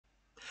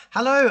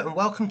Hello and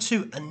welcome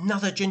to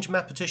another Ginger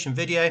Mathematician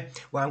video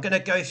where I'm going to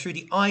go through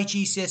the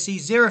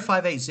IGCSE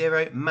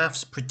 0580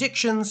 Maths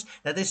predictions.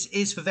 Now this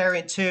is for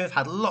variant 2. I've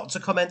had lots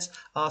of comments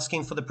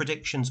asking for the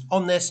predictions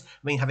on this.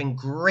 I've been having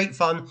great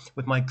fun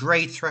with my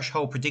grade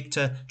threshold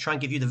predictor, try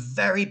and give you the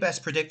very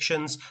best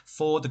predictions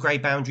for the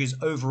grade boundaries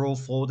overall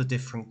for the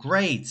different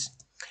grades.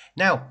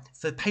 Now,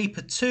 for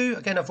paper 2,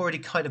 again, I've already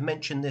kind of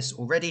mentioned this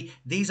already.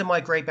 These are my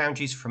grade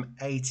boundaries from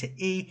A to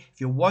E. If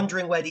you're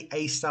wondering where the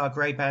A star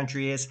grade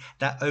boundary is,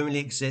 that only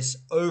exists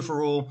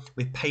overall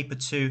with paper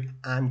 2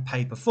 and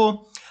paper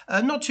 4.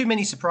 Not too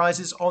many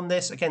surprises on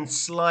this. Again,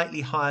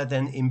 slightly higher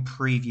than in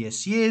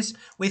previous years.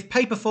 With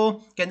paper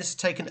 4, again, this has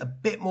taken a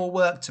bit more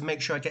work to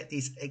make sure I get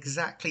these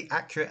exactly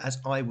accurate as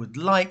I would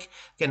like.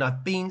 Again,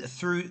 I've been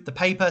through the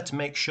paper to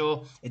make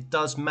sure it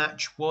does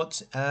match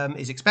what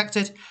is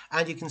expected.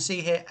 And you can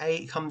see here,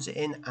 A comes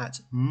in at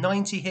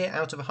 90 here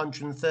out of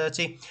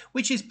 130,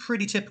 which is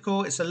pretty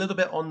typical. It's a little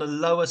bit on the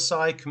lower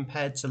side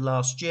compared to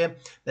last year,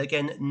 but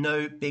again,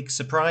 no big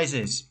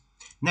surprises.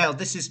 Now,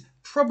 this is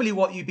probably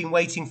what you've been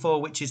waiting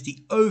for, which is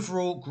the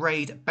overall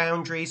grade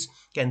boundaries.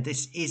 Again,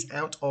 this is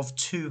out of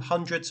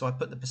 200, so I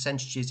put the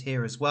percentages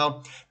here as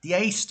well. The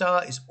A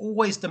star is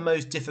always the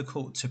most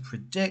difficult to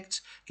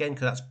predict, again,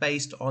 because that's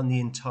based on the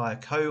entire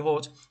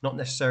cohort, not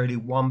necessarily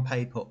one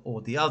paper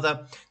or the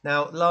other.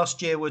 Now,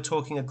 last year we were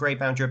talking a grade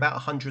boundary about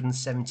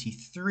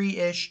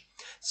 173-ish.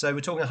 So we're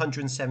talking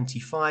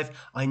 175.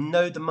 I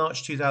know the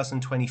March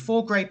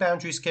 2024 grade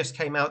boundaries just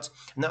came out,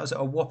 and that was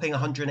at a whopping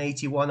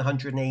 181,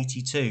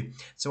 182.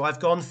 So I've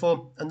gone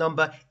for a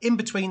number in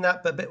between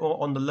that, but a bit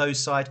more on the low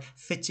side,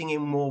 fitting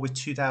in more with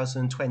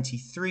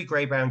 2023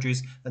 grade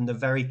boundaries than the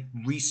very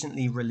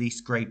recently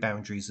released grade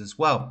boundaries as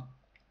well.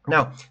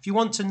 Now, if you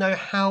want to know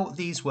how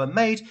these were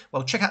made,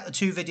 well, check out the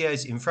two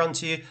videos in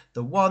front of you.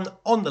 The one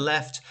on the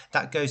left,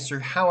 that goes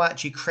through how I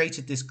actually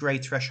created this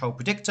grade threshold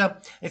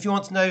predictor. If you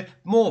want to know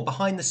more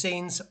behind the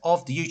scenes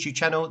of the YouTube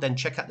channel, then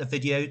check out the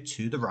video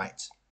to the right.